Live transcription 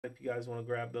if you guys want to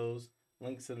grab those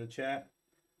links in the chat.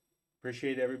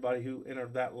 Appreciate everybody who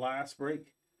entered that last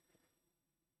break.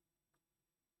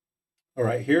 All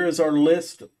right, here is our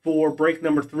list for break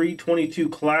number 3, 22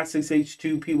 Classics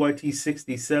H2 PYT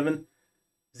 67.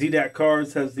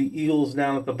 deckodezinecards has the Eagles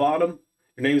down at the bottom.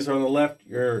 Your names are on the left,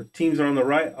 your teams are on the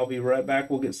right. I'll be right back.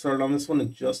 We'll get started on this one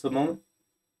in just a moment.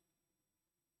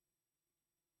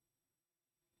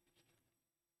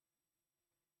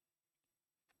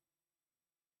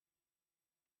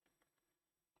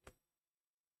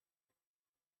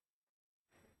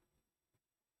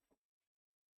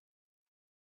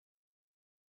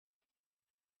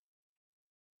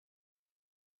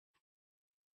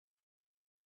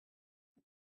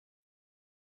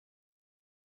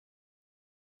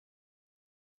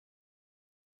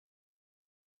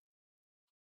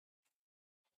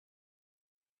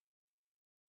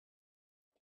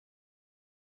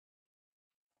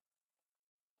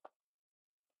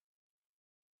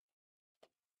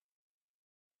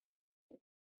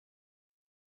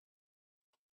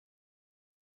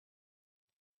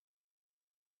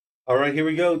 All right, here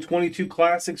we go. 22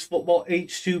 Classics Football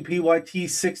H2 PYT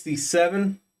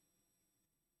 67.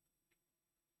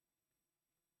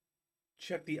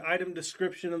 Check the item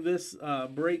description of this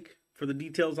break for the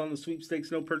details on the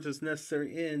sweepstakes. No purchase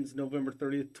necessary. Ends November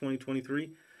 30th,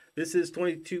 2023. This is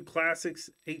 22 Classics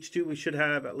H2. We should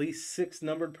have at least 6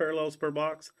 numbered parallels per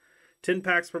box, 10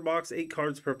 packs per box, 8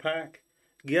 cards per pack.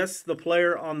 Guess the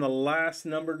player on the last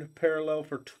numbered parallel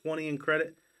for 20 in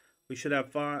credit. We should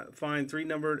have find 3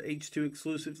 numbered H2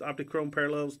 exclusives, Optichrome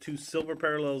parallels, 2 silver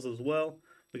parallels as well.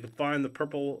 We can find the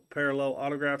purple parallel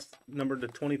autographs numbered to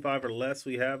 25 or less.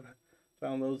 We have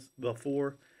found those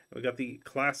before. We got the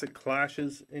classic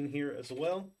clashes in here as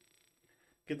well.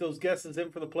 Get those guesses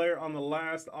in for the player on the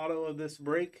last auto of this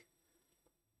break.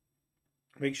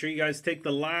 Make sure you guys take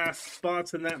the last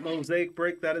spots in that mosaic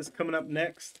break. That is coming up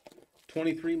next.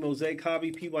 23 Mosaic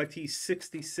Hobby PYT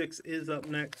 66 is up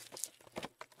next.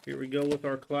 Here we go with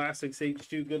our Classics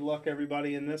H2. Good luck,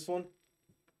 everybody, in this one.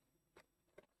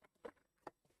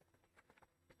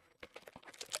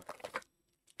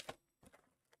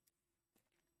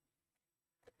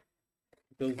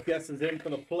 Those guesses in for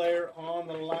the player on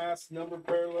the last number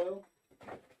parallel.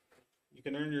 You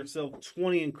can earn yourself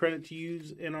 20 in credit to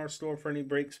use in our store for any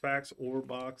breaks, packs, or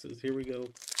boxes. Here we go.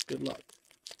 Good luck.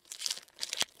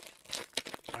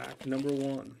 Pack number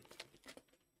 1.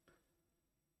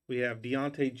 We have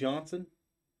Deontay Johnson,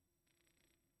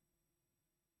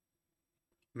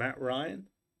 Matt Ryan,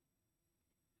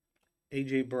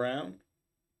 A.J. Brown,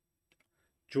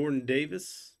 Jordan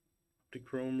Davis,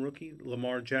 Optichrome rookie,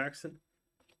 Lamar Jackson.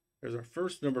 There's our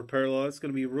first number parallel. That's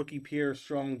going to be rookie Pierre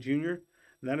Strong Jr.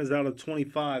 And that is out of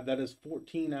 25. That is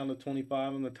 14 out of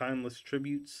 25 on the timeless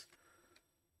tributes.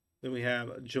 Then we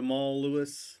have Jamal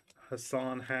Lewis,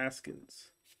 Hassan Haskins.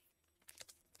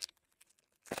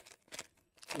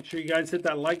 Make sure you guys hit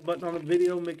that like button on the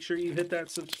video. Make sure you hit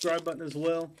that subscribe button as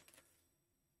well.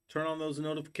 Turn on those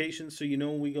notifications so you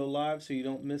know when we go live so you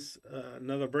don't miss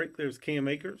another break. There's Cam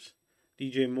Akers,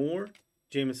 DJ Moore,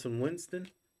 Jameson Winston,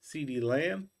 CD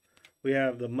Lamb. We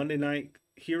have the Monday Night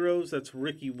Heroes. That's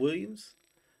Ricky Williams.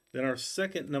 Then our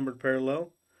second numbered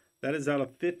parallel. That is out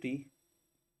of 50.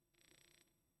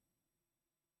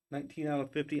 19 out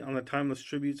of 50 on the timeless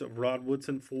tributes of Rod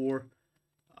Woodson for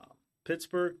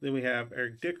Pittsburgh. Then we have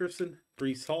Eric Dickerson,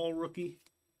 Breece Hall rookie.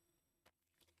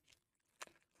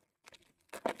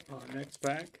 Next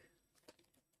pack,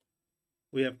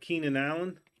 we have Keenan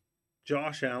Allen,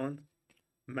 Josh Allen,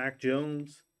 Mac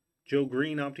Jones, Joe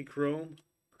Green Optichrome,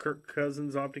 Kirk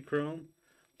Cousins Optichrome,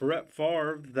 Brett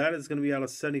Favre. That is going to be out of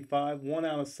 75. 1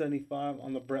 out of 75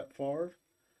 on the Brett Favre.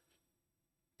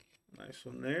 Nice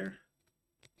one there.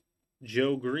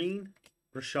 Joe Green,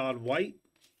 Rashad White.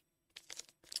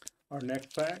 Our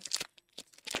next pack.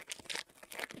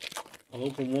 I'll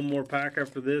open one more pack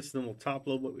after this, then we'll top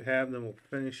load what we have, then we'll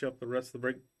finish up the rest of the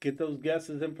break. Get those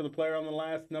guesses in for the player on the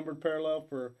last numbered parallel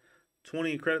for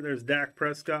 20 in credit. There's Dak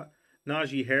Prescott,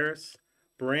 Najee Harris,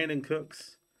 Brandon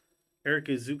Cooks, Eric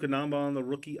Izukanamba on the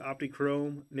rookie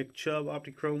Optichrome, Nick Chubb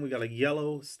Optichrome. We got a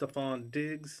yellow Stephon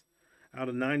Diggs out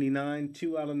of 99,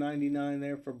 2 out of 99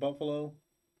 there for Buffalo.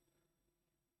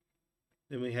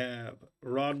 Then we have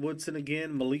Rod Woodson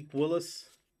again, Malik Willis.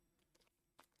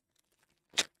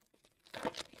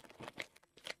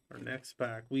 Our next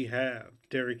pack, we have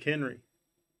Derrick Henry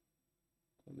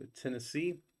on the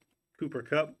Tennessee, Cooper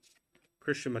Kupp,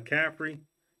 Christian McCaffrey,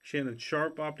 Shannon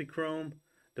Sharp Optichrome,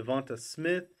 Devonta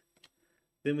Smith.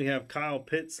 Then we have Kyle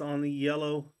Pitts on the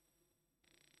yellow.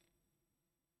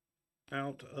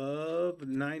 out of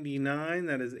 99.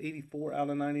 That is 84 out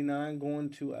of 99 going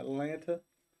to Atlanta.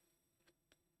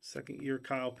 Second year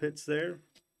Kyle Pitts there.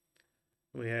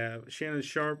 We have Shannon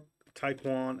Sharp,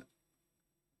 Tyquan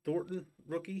Thornton,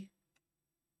 rookie.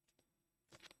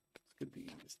 Let's get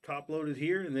these top loaded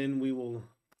here, and then we will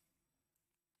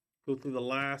go through the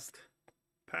last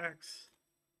packs.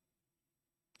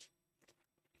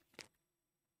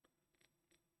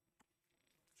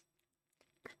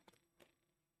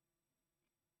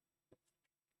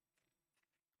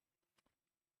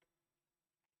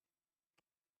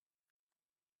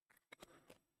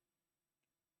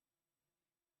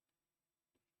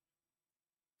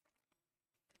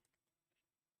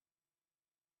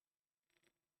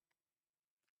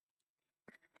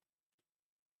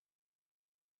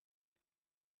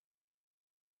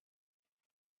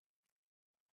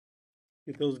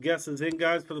 Get those guesses in,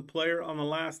 guys, for the player on the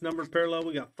last numbered parallel.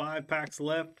 We got 5 packs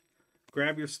left.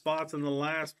 Grab your spots in the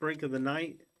last break of the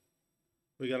night.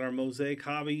 We got our Mosaic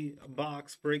Hobby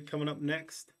box break coming up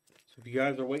next. So if you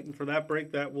guys are waiting for that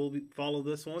break, that will follow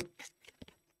this one.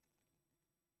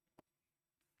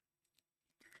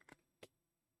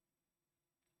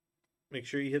 Make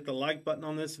sure you hit the like button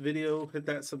on this video. Hit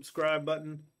that subscribe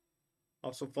button.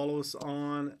 Also follow us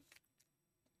on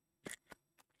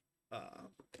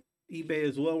eBay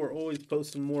as well. We're always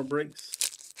posting more breaks.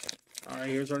 All right,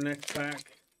 here's our next pack.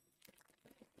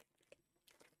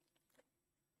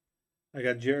 I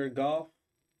got Jared Goff,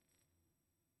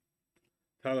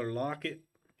 Tyler Lockett,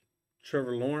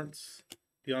 Trevor Lawrence,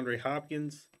 DeAndre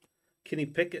Hopkins, Kenny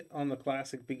Pickett on the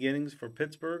Classic Beginnings for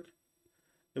Pittsburgh.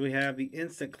 Then we have the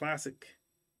Instant Classic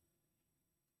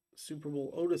Super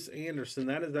Bowl Otis Anderson.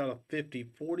 That is out of 50.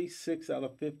 46 out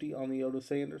of 50 on the Otis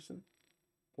Anderson.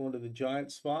 Going to the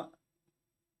Giants spot.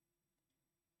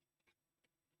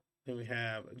 Then we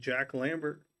have Jack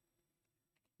Lambert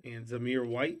and Zamir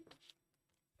White.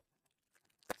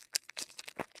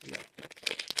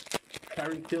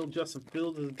 Tyreek Hill, Justin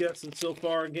Fields is guessing so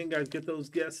far. Again, guys, get those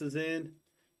guesses in.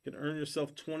 You can earn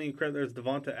yourself 20 in credit. There's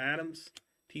Devonta Adams,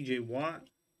 TJ Watt,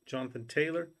 Jonathan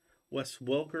Taylor, Wes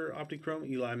Welker, Optichrome,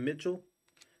 Eli Mitchell.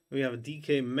 We have a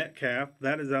DK Metcalf.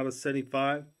 That is out of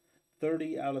 75.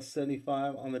 30 out of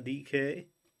 75 on the DK.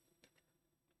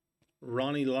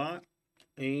 Ronnie Lott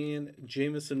and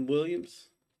Jamison Williams.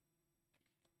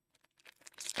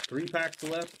 3 packs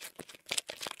left.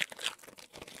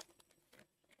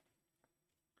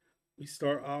 We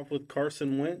start off with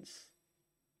Carson Wentz.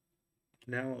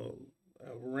 Now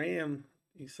a Ram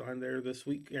he signed there this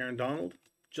week. Aaron Donald,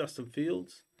 Justin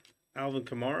Fields, Alvin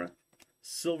Kamara,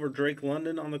 Silver Drake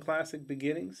London on the Classic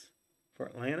Beginnings for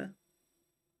Atlanta.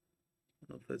 I don't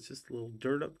know if that's just a little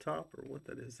dirt up top or what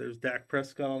that is. There's Dak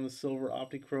Prescott on the Silver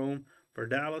Optichrome for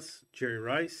Dallas, Jerry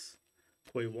Rice,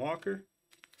 Quay Walker.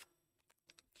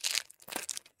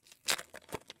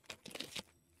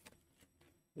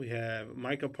 We have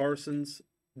Micah Parsons,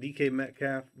 DK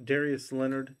Metcalf, Darius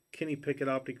Leonard, Kenny Pickett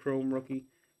Optichrome rookie,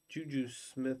 Juju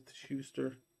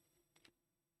Smith-Schuster.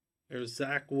 There's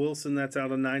Zach Wilson, that's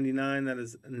out of 99. That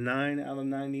is 9 out of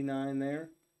 99 there.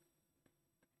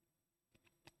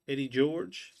 Eddie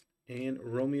George and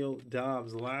Romeo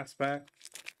Dobbs, last pack.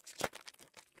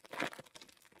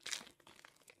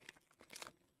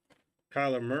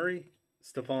 Kyler Murray,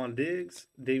 Stephon Diggs,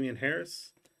 Damian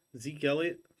Harris, Zeke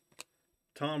Elliott,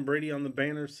 Tom Brady on the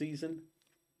banner season.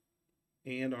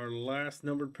 And our last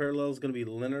numbered parallel is going to be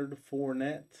Leonard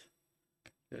Fournette.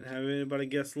 Didn't have anybody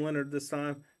guess Leonard this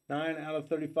time. 9 out of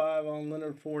 35 on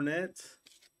Leonard Fournette.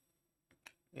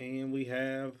 And we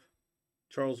have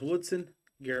Charles Woodson,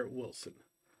 Garrett Wilson.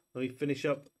 Let me finish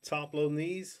up top loading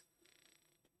these.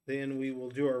 Then we will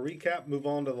do our recap. Move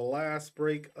on to the last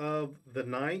break of the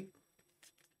night.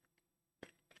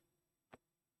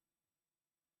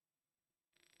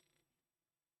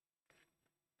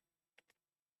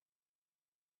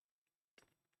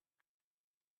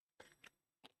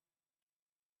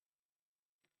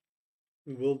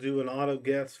 We will do an auto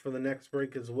guess for the next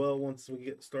break as well once we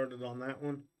get started on that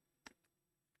one.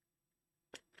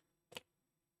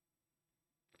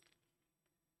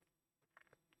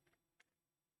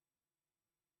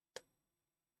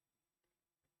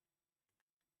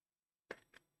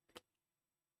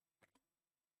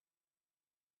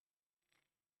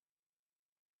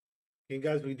 Okay,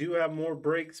 guys, we do have more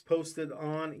breaks posted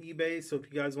on eBay, so if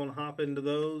you guys want to hop into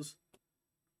those,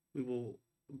 we will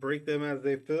break them as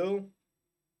they fill.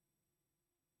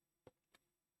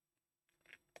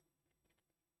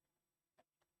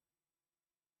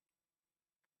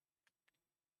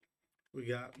 We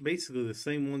got basically the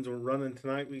same ones we're running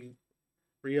tonight. We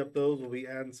re-up those. We'll be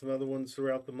adding some other ones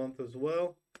throughout the month as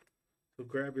well. So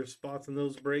grab your spots in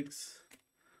those breaks.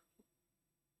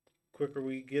 Quicker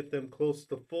we get them close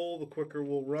to full, the quicker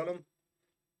we'll run them.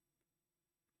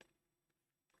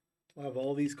 We'll have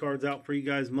all these cards out for you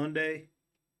guys Monday.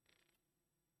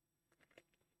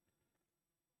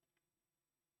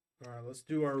 All right, let's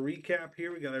do our recap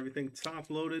here. We got everything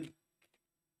top loaded.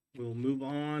 We'll move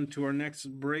on to our next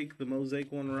break, the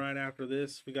Mosaic one right after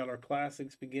this. We got our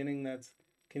classics beginning. That's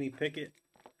Kenny Pickett,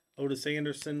 Otis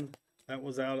Anderson. That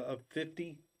was out of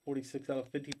 50, 46 out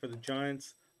of 50 for the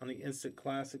Giants on the Instant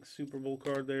Classic Super Bowl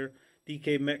card there.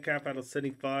 DK Metcalf out of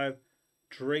 75.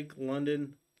 Drake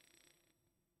London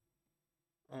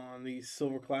on the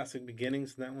Silver Classic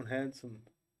beginnings. That one had some,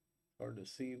 hard to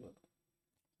see, but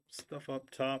stuff up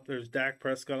top. There's Dak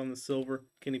Prescott on the silver.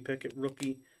 Kenny Pickett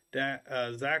rookie.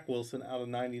 Zach Wilson out of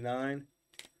 99.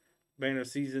 Banner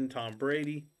season, Tom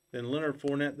Brady. Then Leonard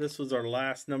Fournette. This was our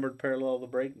last numbered parallel of the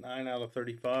break. 9 out of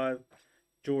 35.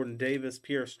 Jordan Davis,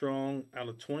 Pierre Strong out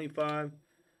of 25.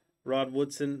 Rod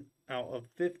Woodson out of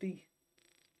 50.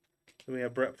 Then we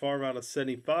have Brett Favre out of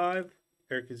 75.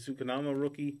 Eric Zukanama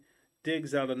rookie.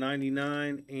 Diggs out of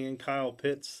 99. And Kyle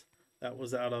Pitts, that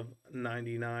was out of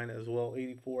 99 as well.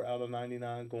 84 out of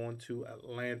 99 going to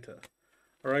Atlanta.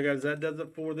 All right, guys, that does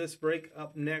it for this break.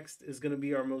 Up next is going to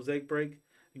be our Mosaic break.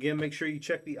 Again, make sure you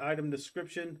check the item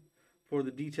description for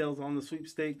the details on the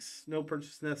sweepstakes. No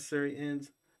purchase necessary,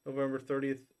 ends November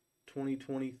 30th,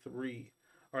 2023.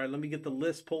 All right, let me get the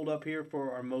list pulled up here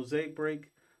for our Mosaic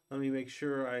break. Let me make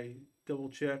sure I double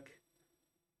check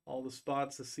all the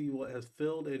spots to see what has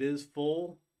filled. It is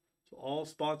full, so all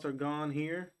spots are gone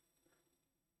here.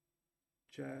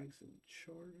 Jags and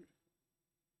Chargers.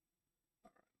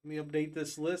 Let me update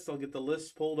this list. I'll get the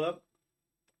list pulled up.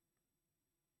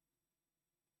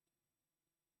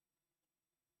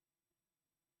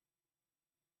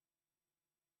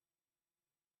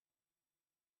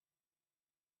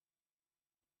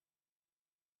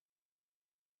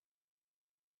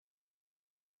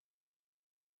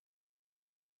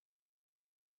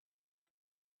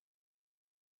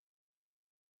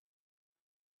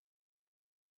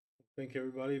 Thank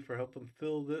everybody for helping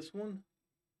fill this one.